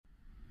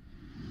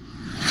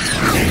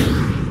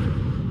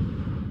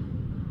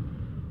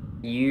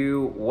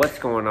What's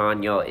going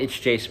on, y'all? It's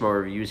J Small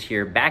Reviews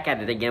here, back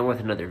at it again with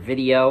another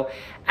video.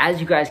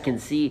 As you guys can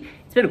see,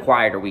 it's been a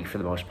quieter week for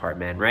the most part,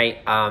 man, right?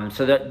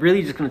 So that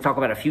really just going to talk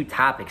about a few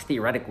topics,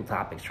 theoretical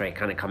topics, right,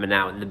 kind of coming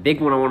out. And the big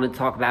one I want to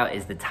talk about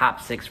is the top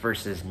 6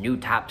 versus new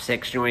top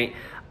 6 joint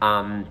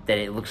that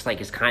it looks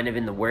like is kind of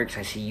in the works.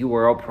 I see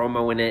URL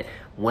promo in it.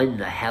 When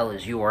the hell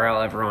is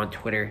URL ever on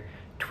Twitter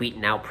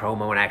tweeting out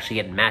promo and actually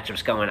getting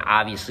matchups going?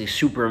 Obviously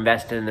super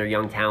invested in their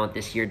young talent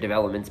this year.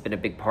 Development's been a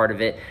big part of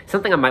it.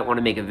 Something I might want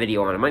to make a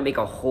video on. I might make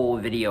a whole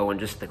video on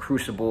just the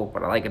Crucible,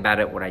 what I like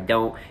about it, what I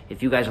don't.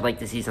 If you guys would like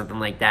to see something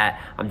like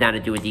that, I'm down to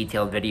do a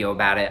detailed video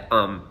about it.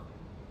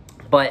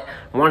 But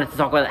I wanted to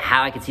talk about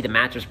how I can see the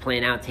matchups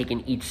playing out,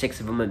 taking each 6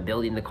 of them and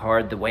building the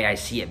card the way I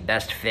see it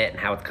best fit and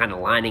how it's kind of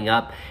lining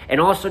up. And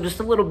also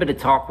just a little bit of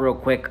talk real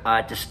quick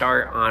to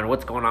start on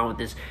what's going on with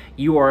this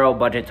URL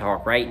budget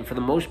talk, right? And for the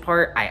most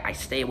part, I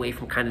stay away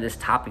from kind of this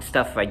topic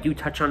stuff. If I do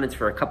touch on it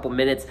for a couple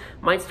minutes,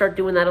 might start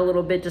doing that a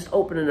little bit, just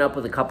opening up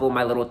with a couple of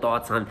my little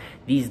thoughts on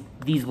these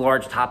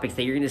large topics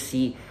that you're going to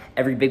see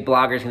every big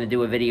blogger is going to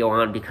do a video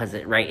on because,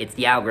 it's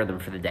the algorithm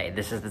for the day.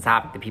 This is the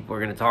topic that people are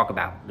going to talk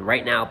about.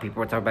 Right now,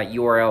 people are talking about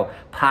URL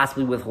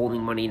possibly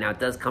withholding money. Now, it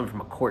does come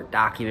from a court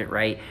document,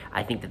 right?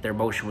 I think that their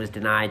motion was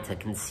denied to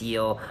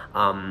conceal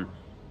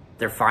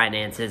their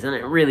finances.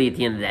 And really, at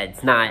the end of the day,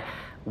 it's not...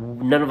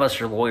 None of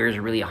us are lawyers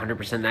are really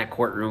 100% in that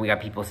courtroom. We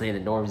got people saying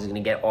that Norms is going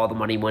to get all the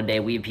money one day.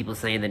 We have people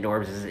saying that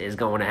Norms is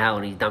going to hell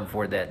and he's done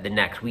for the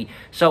next.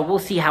 So we'll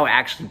see how it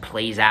actually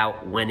plays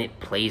out when it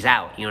plays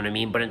out. You know what I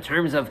mean? But in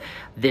terms of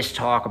this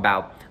talk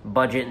about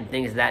budget and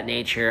things of that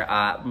nature,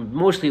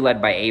 mostly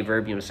led by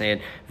Verb, you know what I'm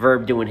saying?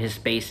 Verb doing his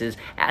spaces,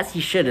 as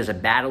he should, as a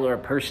battler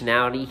of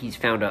personality. He's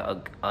found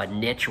a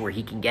niche where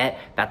he can get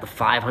about the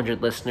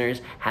 500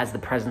 listeners, has the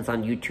presence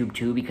on YouTube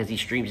too because he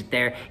streams it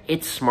there.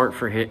 It's smart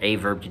for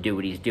Verb to do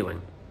what he's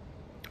doing.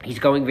 He's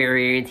going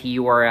very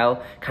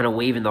anti-URL, kind of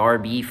waving the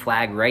RB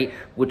flag, right?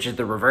 Which is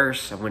the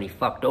reverse of when he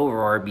fucked over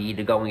RB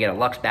to go and get a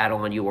Lux battle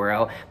on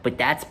URL. But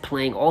that's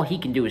playing, all he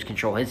can do is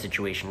control his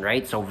situation,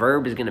 right? So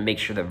Verb is going to make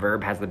sure that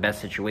Verb has the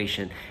best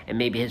situation and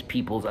maybe his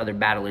people's other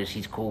battlers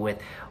he's cool with,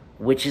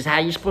 which is how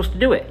you're supposed to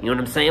do it. You know what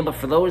I'm saying? But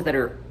for those that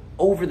are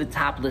over the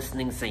top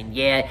listening, saying,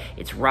 yeah,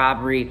 it's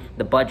robbery,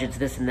 the budget's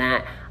this and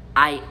that,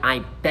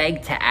 I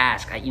beg to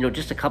ask,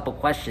 just a couple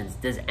questions.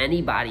 Can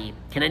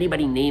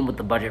anybody name what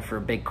the budget for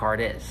a big card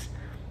is?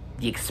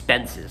 The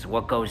expenses,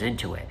 what goes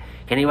into it?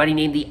 Can anybody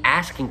name the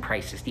asking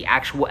prices, the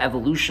actual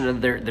evolution of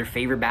their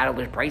favorite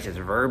battler's prices,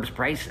 Verb's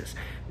prices?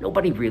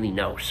 Nobody really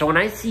knows. So when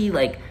I see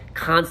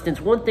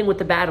constants, one thing with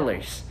the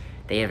battlers,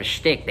 they have a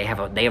shtick, they have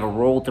a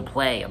role to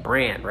play, a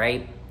brand,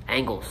 right?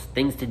 Angles,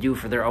 things to do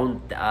for their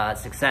own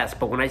success.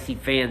 But when I see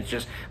fans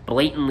just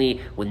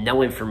blatantly with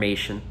no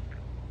information,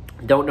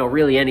 don't know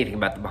really anything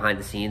about the behind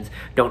the scenes,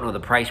 don't know the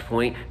price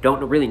point,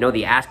 don't really know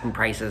the asking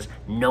prices,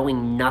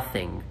 knowing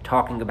nothing,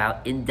 talking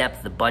about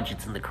in-depth the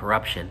budgets and the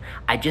corruption.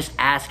 I just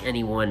ask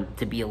anyone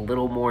to be a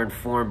little more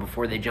informed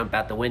before they jump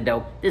out the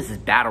window. This is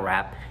battle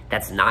rap.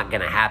 That's not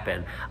going to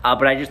happen.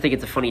 But I just think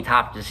it's a funny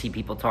topic to see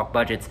people talk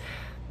budgets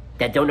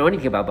that don't know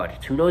anything about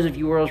budgets. Who knows if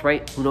URL's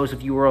right? Who knows if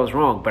URL's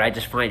wrong? But I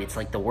just find it's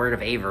like the word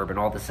of Verb, and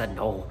all of a sudden,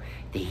 oh,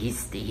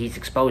 he's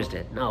exposed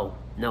it. No,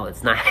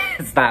 it's not.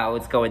 It's not how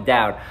it's going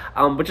down.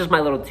 But just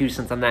my little 2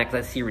 cents on that,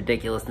 because I see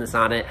ridiculousness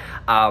on it.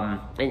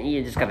 And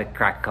you just got to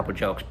crack a couple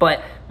jokes.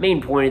 But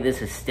main point of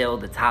this is still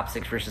the top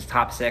 6 versus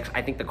top 6.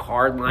 I think the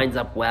card lines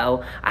up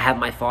well. I have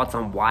my thoughts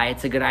on why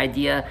it's a good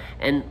idea,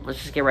 and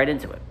let's just get right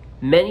into it.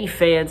 Many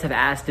fans have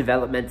asked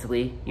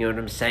developmentally, you know what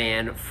I'm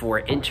saying,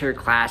 for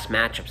interclass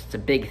matchups. It's a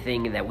big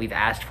thing that we've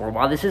asked for.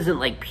 While this isn't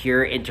like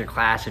pure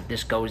interclass, if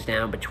this goes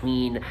down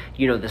between,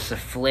 the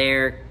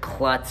Souffleur,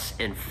 Klutz,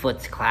 and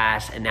Foots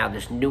class, and now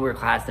this newer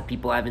class that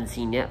people haven't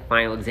seen yet,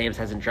 Final Exams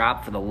hasn't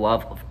dropped, for the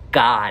love of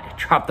God,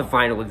 drop the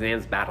Final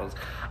Exams battles.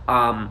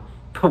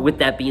 But with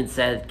that being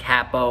said,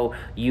 Capo,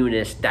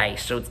 Eunice,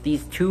 Dice. So it's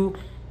these 2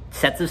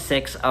 sets of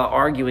 6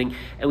 arguing,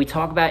 and we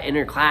talk about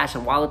interclass,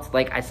 and while it's,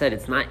 like I said,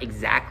 it's not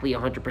exactly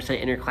 100%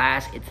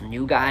 interclass, it's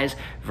new guys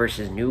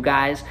versus new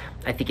guys.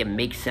 I think it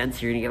makes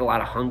sense. You're gonna get a lot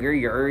of hunger.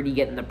 You're already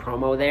getting the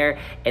promo there,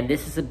 and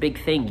this is a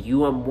big thing.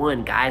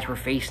 UM1, guys were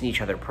facing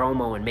each other,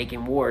 promo and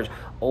making wars.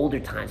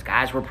 Older times,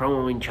 guys were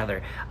promoting each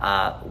other,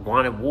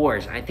 wanted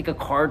wars. I think a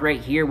card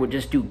right here would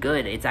just do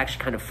good. It's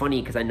actually kind of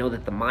funny because I know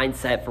that the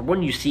mindset, for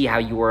when you see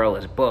how URL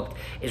is booked,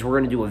 is we're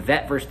gonna do a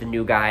vet versus the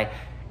new guy,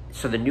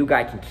 so the new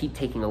guy can keep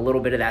taking a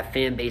little bit of that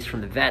fan base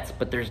from the vets,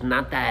 but there's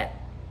not that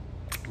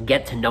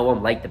get to know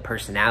them like the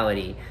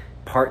personality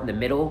part in the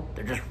middle.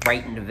 They're just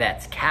right in the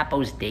vets.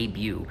 Capo's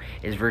debut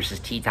is versus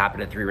T-Top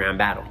in a 3-round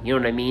battle. You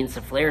know what I mean?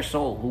 Souffleur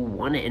Soul, who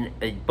won it,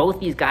 and both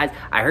these guys,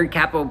 I heard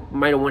Capo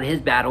might have won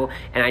his battle,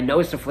 and I know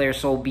Souffleur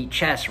Soul beat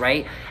Chess,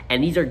 right?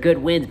 And these are good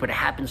wins, but it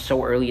happens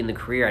so early in the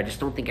career. I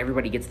just don't think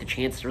everybody gets the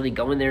chance to really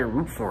go in there and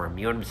root for him.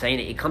 You know what I'm saying?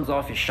 It comes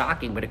off as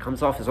shocking, but it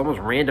comes off as almost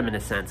random in a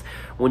sense.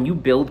 When you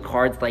build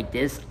cards like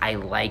this, I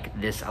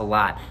like this a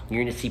lot.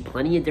 You're going to see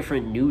plenty of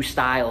different new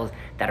styles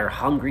that are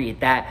hungry at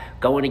that,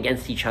 going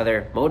against each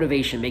other, motivated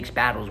motivation makes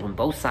battles. When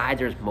both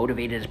sides are as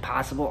motivated as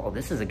possible, oh,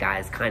 this is a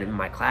guy that's kind of in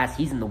my class.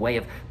 He's in the way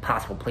of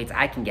possible plates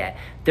I can get.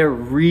 They're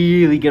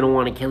really going to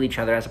want to kill each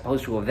other, as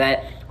opposed to a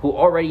vet who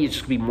already is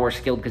just going to be more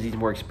skilled because he's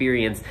more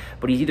experienced,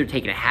 but he's either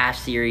taking a half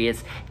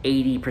serious,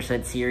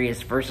 80%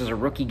 serious, versus a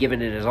rookie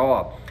giving it his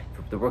all.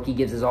 If the rookie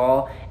gives his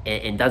all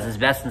and does his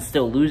best and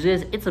still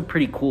loses, it's a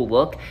pretty cool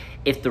look.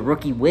 If the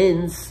rookie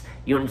wins,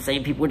 you know what I'm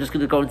saying? People are just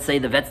going to go and say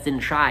the vets didn't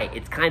try.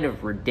 It's kind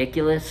of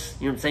ridiculous.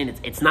 You know what I'm saying?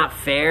 It's not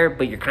fair,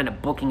 but you're kind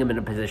of booking them in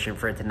a position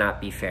for it to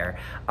not be fair.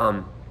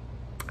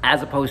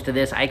 As opposed to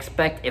this, I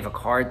expect if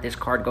this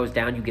card goes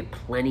down, you get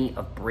plenty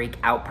of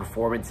breakout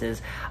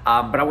performances.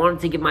 But I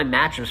wanted to give my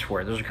matchups for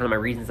it. Those are kind of my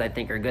reasons I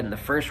think are good. And the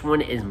first one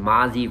is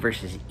Mozzie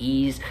versus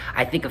Ease.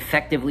 I think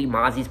effectively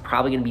Mozzie's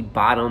probably going to be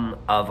bottom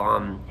of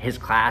his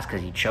class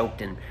because he choked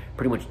and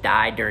pretty much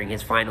died during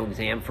his final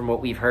exam from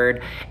what we've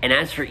heard. And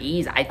as for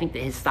Ease, I think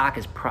that his stock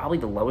is probably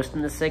the lowest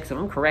in the 6. If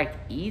I'm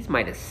correct, Ease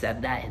might have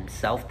said that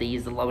himself, that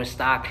he's the lowest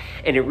stock.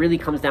 And it really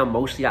comes down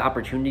mostly to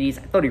opportunities.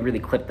 I thought he really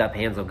clipped up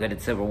Hanzo good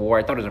at Civil War.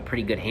 I thought it was a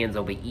pretty good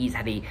Hanzo, but Ease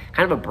had a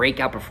kind of a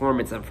breakout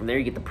performance. And from there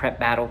you get the prep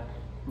battle.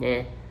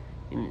 Nah.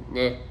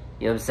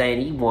 You know what I'm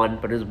saying? He won,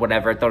 but it was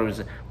whatever. I thought it was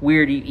a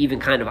weird, even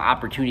kind of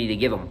opportunity to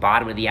give him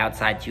bottom of the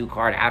outside 2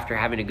 card after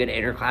having a good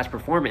interclass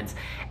performance.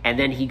 And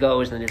then he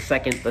goes in his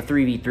second, the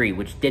 3v3,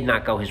 which did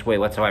not go his way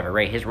whatsoever,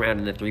 right? His round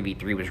in the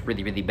 3v3 was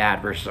really, really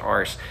bad versus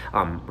ours,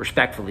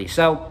 respectfully.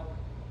 So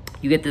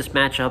you get this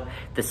matchup,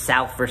 the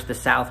South versus the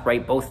South,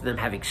 right? Both of them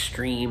have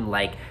extreme,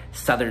 like,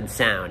 Southern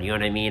sound, you know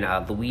what I mean?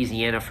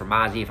 Louisiana for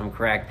Mozzie, if I'm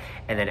correct.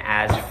 And then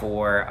as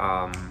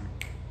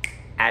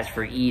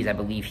for Ease, I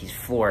believe he's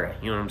Florida.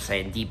 You know what I'm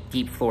saying?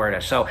 Deep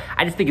Florida. So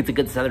I just think it's a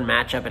good Southern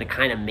matchup, and it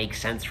kind of makes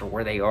sense for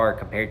where they are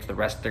compared to the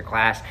rest of their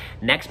class.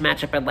 Next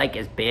matchup I'd like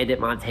is Bandit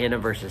Montana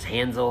versus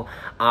Hansel.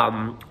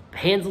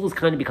 Hansel has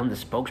kind of become the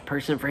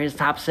spokesperson for his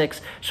top 6,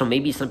 so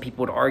maybe some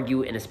people would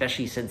argue, and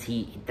especially since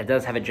he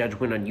does have a judge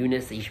win on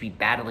Eunice, that he should be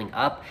battling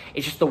up.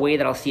 It's just the way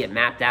that I'll see it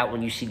mapped out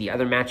when you see the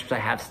other matchups I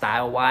have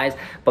style-wise.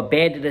 But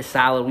Bandit is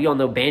solid. We all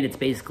know Bandit's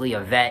basically a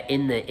vet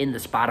in the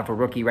spot of a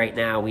rookie right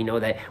now. We know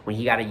that when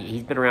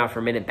he's been around for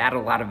a minute,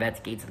 battled a lot of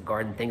vets, Gates of the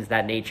Garden, things of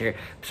that nature.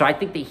 So I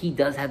think that he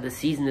does have the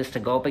seasonedness to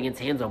go up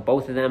against Hansel.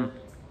 Both of them,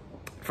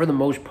 for the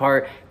most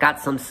part, got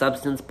some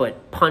substance,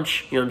 but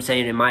punch, you know what I'm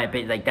saying, in my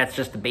opinion, like, that's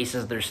just the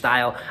basis of their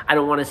style. I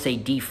don't want to say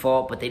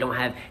default, but they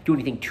don't do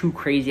anything too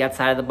crazy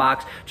outside of the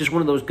box. Just one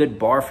of those good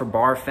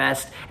bar-for-bar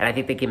fest, and I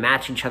think they can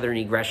match each other in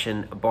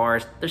aggression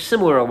bars. They're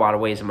similar in a lot of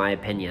ways, in my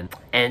opinion.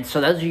 And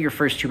so those are your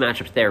first 2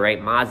 matchups there, right?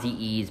 Mozzie,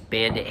 Ease,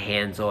 Bandit,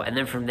 Hansel. And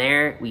then from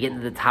there, we get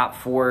into the top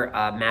 4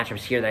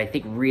 matchups here that I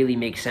think really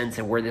make sense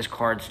and where this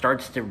card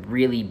starts to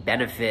really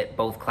benefit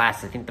both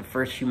classes. I think the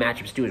first few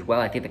matchups do as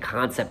well. I think the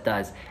concept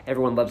does.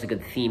 Everyone loves a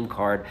good theme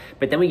card.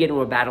 But then we get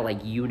into a battle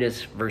like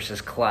Eunice versus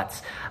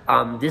Klutz.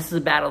 This is a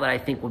battle that I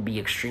think would be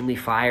extremely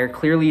fire.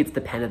 Clearly, it's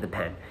the pen of the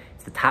pen.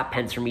 It's the top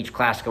pens from each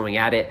class going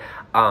at it.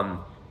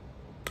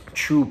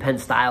 True pen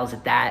styles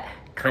at that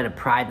kind of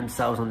pride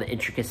themselves on the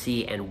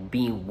intricacy and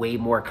being way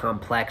more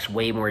complex,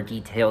 way more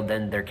detailed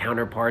than their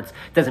counterparts.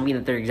 Doesn't mean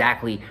that they're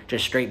exactly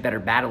just straight better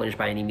battlers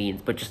by any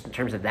means, but just in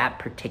terms of that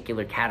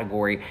particular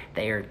category,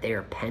 they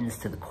are pens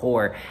to the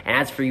core. And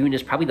as for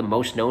Eunice, probably the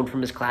most known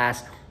from his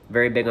class,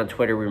 very big on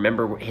Twitter. We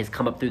remember his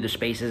come up through the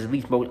spaces, at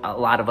least a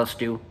lot of us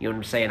do. You know what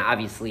I'm saying?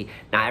 Obviously,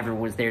 not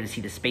everyone was there to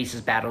see the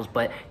spaces battles,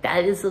 but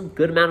that is a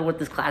good amount of what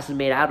this class is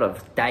made out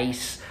of.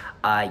 Dice,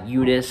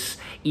 Eunice,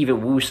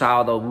 even Wusa,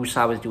 although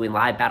Wusa was doing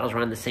live battles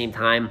around the same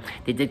time.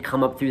 They did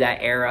come up through that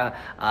era,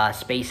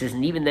 spaces,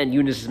 and even then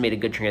Eunice has made a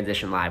good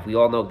transition live. We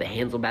all know the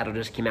Hansel battle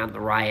just came out in the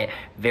Riot.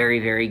 Very,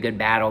 very good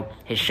battle.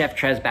 His Chef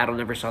Trez battle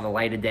never saw the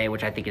light of day,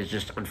 which I think is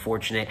just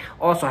unfortunate.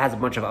 Also has a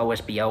bunch of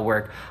OSBL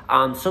work.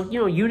 So, you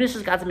know, Eunice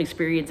has got some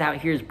experience out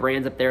here. His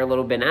brand's up there a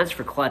little bit. And as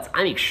for Klutz,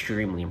 I'm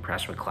extremely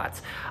impressed with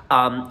Klutz.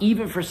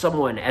 Even for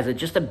someone as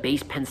just a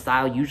base pen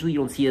style, usually you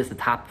don't see it as the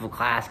top of a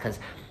class because,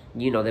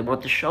 you know, they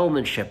want the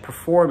showmanship,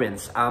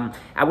 performance.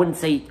 I wouldn't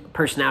say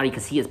personality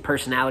because he has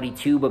personality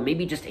too, but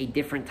maybe just a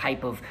different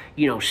type of,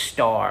 you know,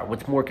 star,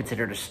 what's more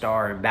considered a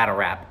star in battle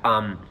rap.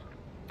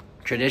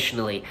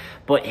 Traditionally,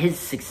 but his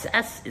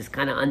success is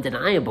kind of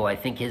undeniable. I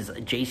think his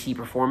JC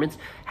performance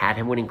had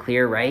him winning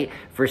clear, right?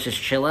 Versus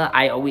Chilla,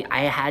 I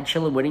had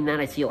Chilla winning that.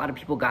 I see a lot of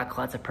people got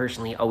Klutz. I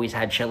personally always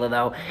had Chilla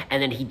though,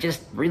 and then he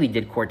just really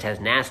did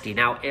Cortez nasty.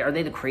 Now, are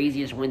they the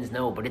craziest wins?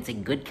 No, but it's a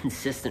good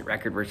consistent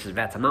record versus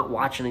vets. I'm not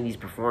watching these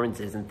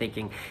performances and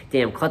thinking,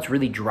 damn, Klutz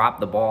really dropped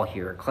the ball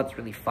here, or Klutz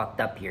really fucked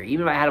up here.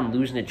 Even if I had him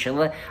losing to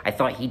Chilla, I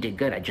thought he did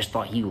good. I just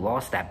thought he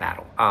lost that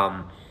battle.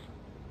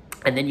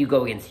 And then you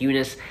go against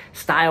Eunice.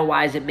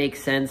 Style-wise, it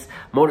makes sense.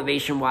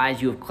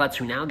 Motivation-wise, you have Klutz,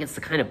 who now gets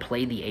to kind of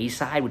play the A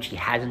side, which he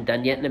hasn't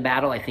done yet in a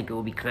battle. I think it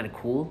will be kind of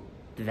cool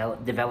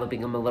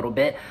developing him a little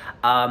bit.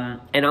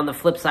 And on the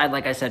flip side,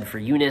 like I said, for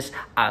Eunice,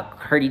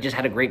 heard he just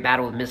had a great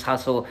battle with Miss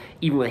Hustle.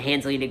 Even with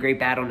Hansel, he had a great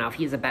battle. Now, if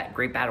he has a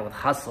great battle with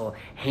Hustle,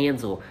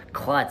 Hansel,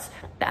 Klutz,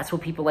 that's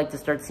what people like to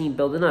start seeing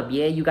building up.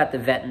 Yeah, you got the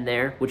vet in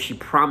there, which she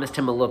promised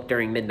him a look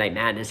during Midnight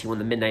Madness. He won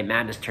the Midnight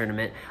Madness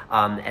tournament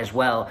as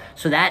well.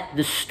 So that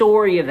the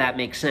story of that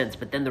makes sense.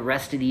 But then the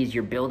rest of these,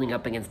 you're building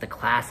up against the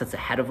class that's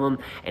ahead of him,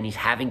 and he's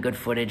having good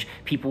footage.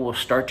 People will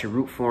start to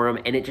root for him,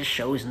 and it just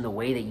shows in the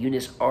way that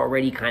Eunice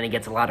already kind of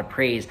gets a lot of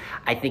praise.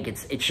 I think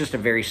it's just a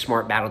very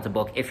smart battle to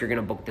book if you're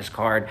going to book this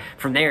card.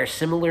 From there,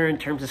 similar in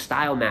terms of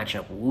style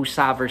matchup,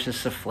 Wusa versus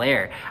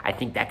Souffleur. I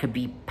think that could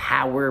be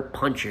power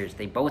punchers.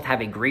 They both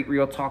have a great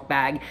real talk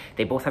bag.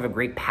 They both have a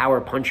great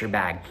power puncher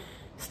bag.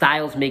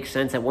 Styles make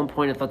sense. At one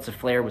point, I thought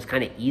Souffleur was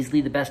kind of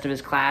easily the best of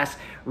his class.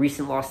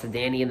 Recent loss to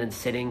Danny and then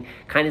sitting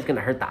kind of is going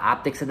to hurt the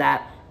optics of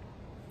that.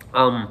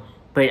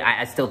 But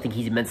I still think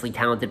he's immensely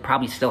talented,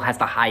 probably still has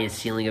the highest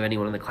ceiling of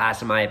anyone in the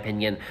class, in my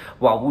opinion.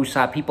 While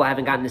Wusa, people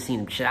haven't gotten to see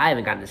him. I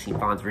haven't gotten to see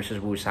Fonz versus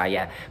Wusa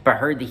yet, but I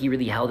heard that he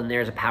really held in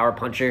there as a power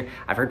puncher.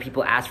 I've heard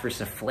people ask for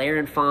Souffleur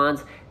and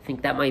Fonz. I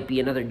think that might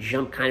be another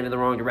jump kind of in the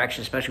wrong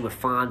direction, especially with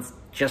Fonz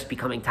just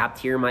becoming top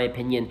tier, in my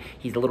opinion.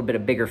 He's a little bit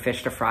of bigger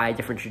fish to fry,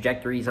 different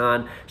trajectories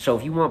on. So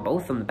if you want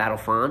both of them to battle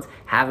Fonz,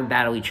 have them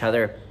battle each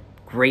other.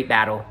 Great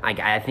battle.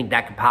 I think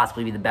that could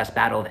possibly be the best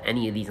battle of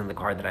any of these on the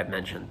card that I've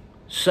mentioned.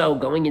 So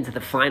going into the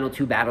final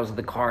two battles of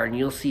the card, and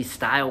you'll see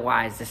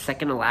style-wise, the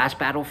second to last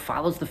battle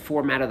follows the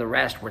format of the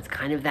rest, where it's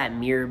kind of that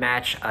mirror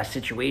match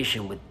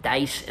situation with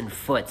Dice and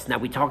Foots. Now,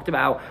 we talked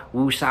about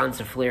Wusa and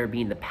Souffleur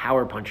being the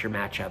power puncher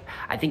matchup.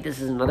 I think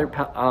this is another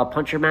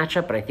puncher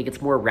matchup, but I think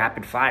it's more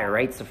rapid fire,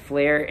 right?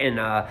 Souffleur and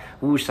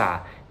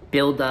Wusa,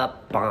 build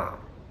up, bomb.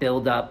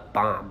 Build up,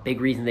 bomb.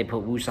 Big reason they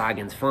put Wusa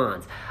against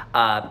Fonz.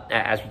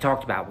 As we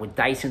talked about, with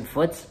Dice and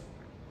Foots,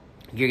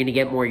 you're going to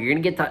get more. You're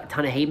going to get a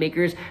ton of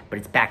haymakers, but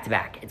it's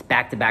back-to-back. It's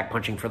back-to-back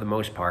punching for the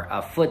most part.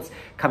 Foots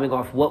coming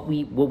off what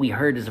we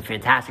heard is a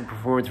fantastic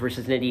performance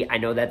versus Nitty. I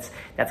know that's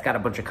got a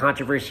bunch of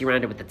controversy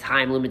around it with the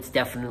time limits.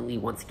 Definitely,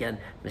 once again,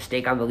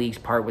 mistake on the league's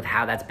part with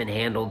how that's been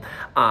handled.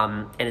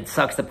 And it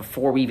sucks that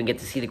before we even get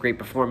to see the great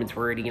performance,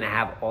 we're already going to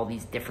have all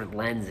these different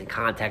lenses and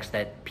context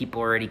that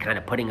people are already kind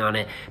of putting on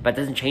it. But it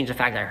doesn't change the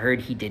fact that I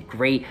heard he did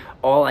great.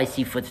 All I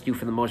see Foots do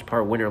for the most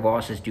part, win or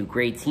losses, do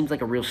great. Seems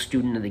like a real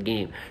student of the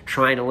game,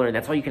 trying to learn.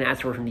 That's all you can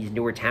ask for from these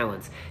newer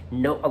talents.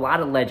 No, a lot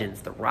of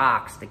legends, the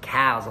Rocks, the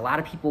Cows, a lot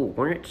of people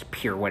weren't just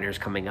pure winners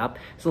coming up.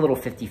 It's a little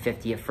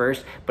 50-50 at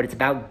first, but it's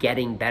about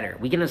getting better.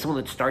 We can have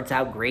someone that starts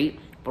out great,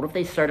 but if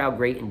they start out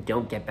great and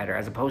don't get better,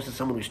 as opposed to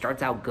someone who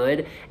starts out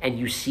good and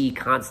you see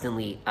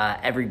constantly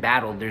every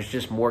battle, there's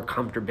just more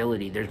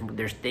comfortability.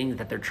 There's things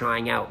that they're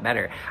trying out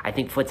better. I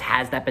think Foots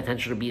has that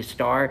potential to be a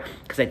star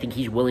because I think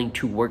he's willing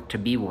to work to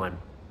be one.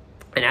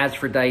 And as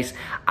for Dice,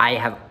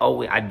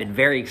 I've been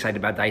very excited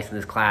about Dice in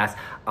this class.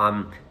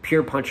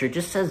 Pure puncher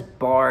just says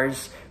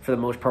bars for the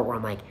most part where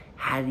I'm like,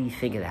 how did you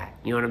think of that?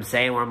 You know what I'm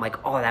saying? Where I'm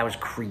like, oh, that was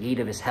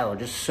creative as hell.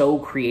 Just so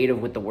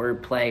creative with the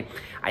wordplay.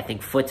 I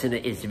think Foots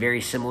is very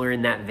similar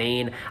in that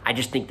vein. I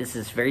just think this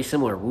is very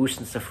similar. Woos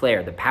and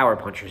Souffleur, the power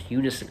punchers,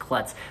 Eunice and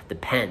Klutz, the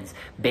pens.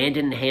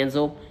 Bandit and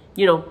Hansel,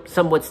 you know,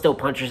 somewhat still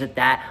punchers at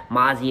that.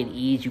 Mozzie and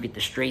Ease, you get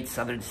the straight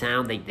Southern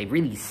sound. They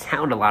really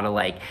sound a lot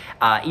alike,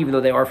 even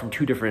though they are from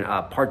two different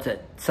parts of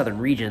Southern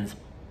regions.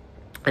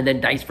 And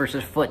then Dice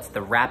versus Foots,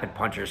 the rapid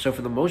punchers. So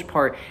for the most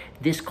part,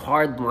 this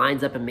card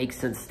lines up and makes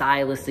sense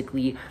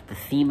stylistically. The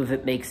theme of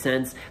it makes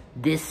sense.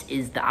 This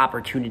is the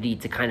opportunity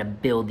to kind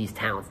of build these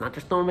talents, not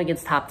just throw them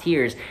against top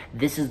tiers.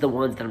 This is the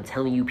ones that I'm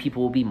telling you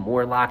people will be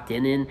more locked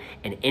in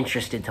and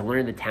interested to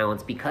learn the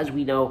talents, because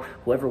we know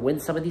whoever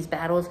wins some of these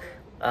battles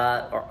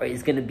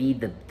is going to be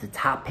the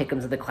top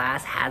pick'ems of the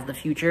class, has the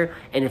future.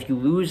 And if you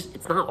lose,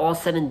 it's not all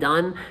said and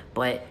done,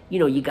 but you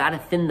know, you got to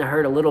thin the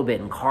herd a little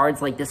bit, and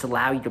cards like this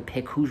allow you to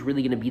pick who's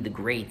really going to be the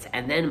greats.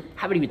 And then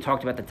haven't even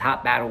talked about the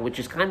top battle, which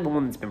is kind of the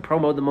one that's been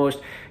promoted the most,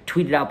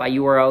 tweeted out by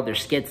URL, their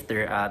skits,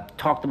 their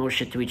talk the most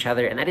shit to each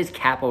other, and that is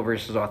Capo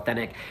versus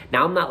Authentic.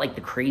 Now, I'm not like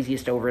the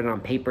craziest over it on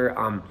paper,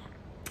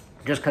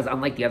 just because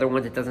unlike the other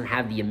ones, it doesn't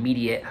have the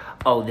immediate,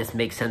 oh, this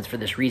makes sense for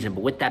this reason.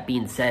 But with that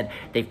being said,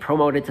 they've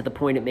promoted to the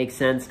point it makes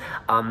sense.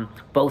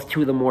 Both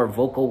two of the more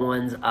vocal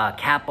ones,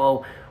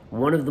 Capo,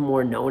 one of the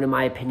more known, in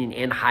my opinion,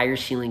 and higher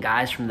ceiling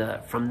guys from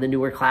the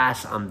newer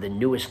class, the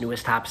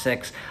newest top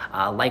six.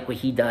 Like what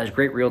he does,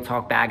 great real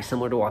talk bag,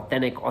 similar to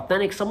Authentic.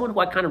 Authentic, someone who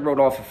I kind of wrote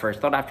off at first.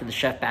 Thought after the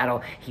Chef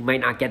battle, he might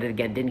not get it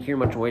again. Didn't hear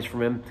much noise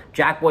from him.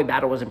 Jackboy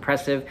battle was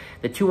impressive.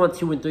 The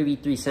 2-on-2 and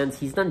 3v3 sense,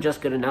 he's done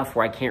just good enough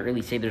where I can't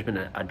really say there's been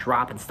a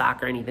drop in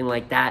stock or anything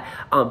like that,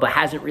 but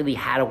hasn't really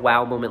had a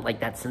wow moment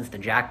like that since the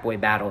Jackboy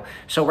battle.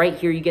 So right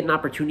here, you get an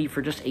opportunity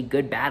for just a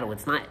good battle.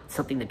 It's not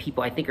something that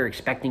people, I think, are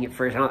expecting at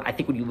first. I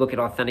think when you look at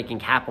Authentic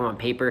and Capo on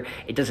paper,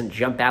 it doesn't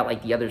jump out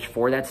like the others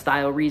for that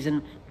style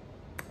reason.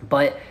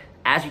 But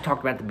as we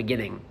talked about at the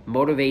beginning,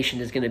 motivation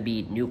is going to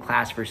be new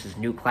class versus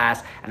new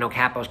class. I know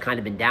Capo's kind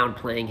of been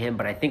downplaying him,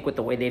 but I think with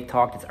the way they've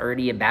talked, it's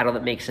already a battle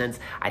that makes sense.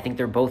 I think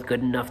they're both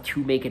good enough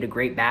to make it a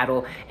great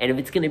battle. And if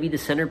it's going to be the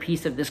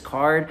centerpiece of this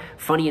card,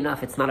 funny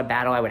enough, it's not a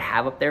battle I would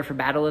have up there for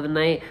battle of the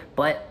night,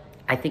 but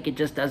I think it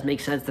just does make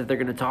sense that they're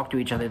going to talk to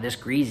each other this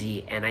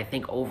greasy, and I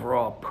think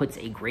overall puts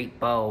a great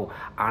bow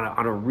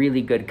on a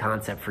really good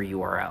concept for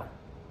URL.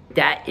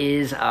 That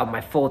is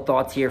my full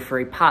thoughts here for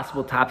a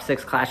possible top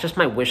 6 class, just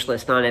my wish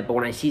list on it. But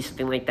when I see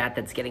something like that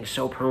that's getting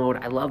so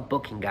promoted, I love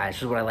booking, guys.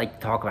 This is what I like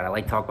to talk about. I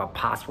like to talk about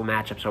possible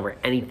matchups over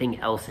anything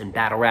else in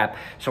battle rap.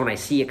 So when I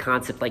see a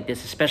concept like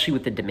this, especially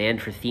with the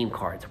demand for theme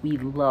cards, we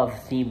love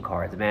theme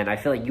cards, man. I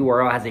feel like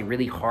URL has a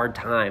really hard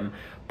time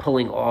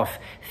pulling off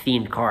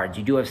themed cards.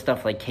 You do have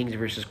stuff like Kings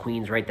versus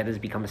Queens, right? That has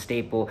become a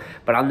staple,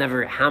 but I'll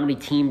never, how many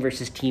team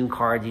versus team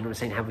cards, you know what I'm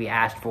saying, have we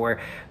asked for?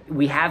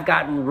 We have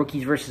gotten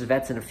rookies versus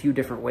vets in a few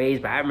different ways,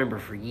 but I remember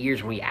for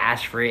years when we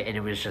asked for it and it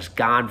was just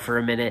gone for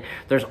a minute.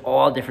 There's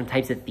all different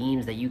types of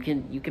themes that you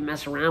can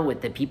mess around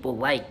with that people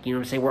like, you know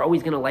what I'm saying? We're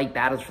always gonna like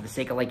battles for the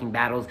sake of liking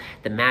battles,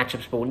 the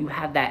matchups, but when you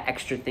have that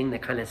extra thing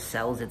that kind of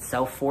sells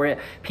itself for it,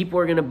 people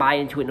are gonna buy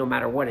into it no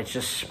matter what. It's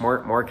just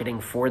smart marketing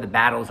for the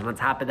battles, and on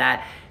top of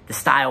that, the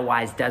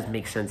style-wise does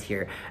make sense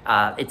here.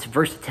 It's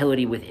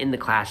versatility within the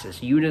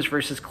classes. Unis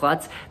versus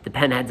Klutz, the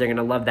Penheads are going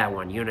to love that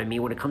one. You know what I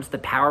mean? When it comes to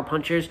power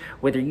punchers,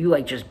 whether you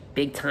like just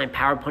big-time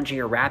power punching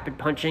or rapid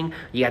punching,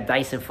 you got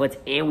Dyson Flits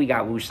and we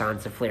got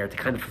Wusan Souffleur to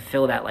kind of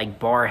fulfill that like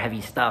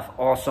bar-heavy stuff.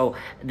 Also,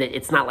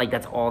 it's not like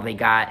that's all they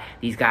got.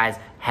 These guys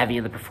heavy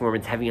on the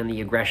performance, heavy on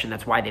the aggression.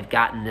 That's why they've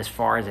gotten this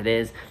far as it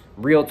is.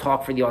 Real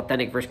talk for the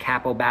authentic versus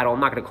Capo battle. I'm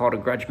not going to call it a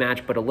grudge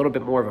match, but a little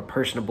bit more of a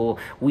personable,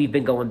 we've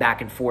been going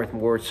back and forth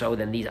more so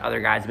than these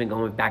other guys have been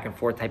going back and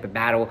forth type of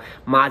battle.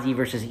 Mozzie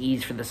versus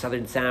Ease for the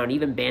Southern Sound.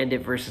 Even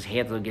Bandit versus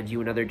Hansel gives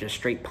you another just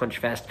straight punch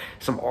fest,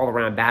 some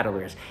all-around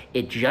battlers.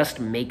 It just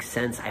makes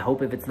sense. I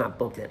hope if it's not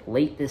booked at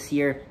late this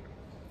year,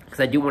 because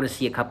I do want to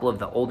see a couple of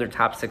the older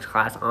top 6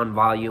 class on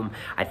volume.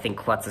 I think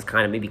Klutz is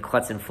kind of, maybe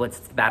Klutz and Flits,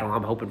 it's the battle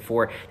I'm hoping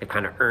for. They've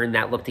kind of earned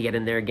that look to get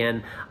in there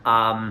again.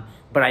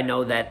 But I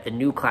know that the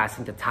new class, I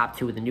think the top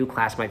 2 of the new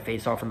class might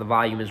face off on the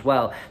volume as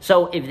well.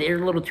 So if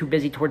they're a little too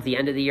busy towards the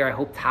end of the year, I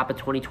hope top of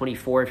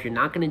 2024, if you're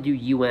not going to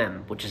do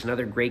UM, which is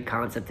another great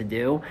concept to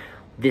do,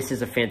 this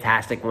is a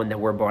fantastic one that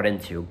we're bought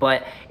into.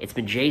 But it's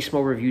been J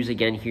Smo Reviews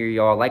again here,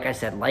 y'all. Like I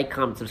said, like,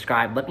 comment,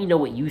 subscribe. Let me know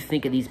what you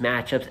think of these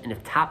matchups and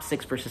if top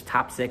 6 versus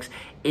top 6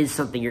 is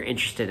something you're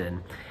interested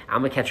in. I'm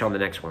going to catch you on the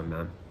next one,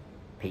 man.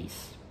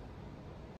 Peace.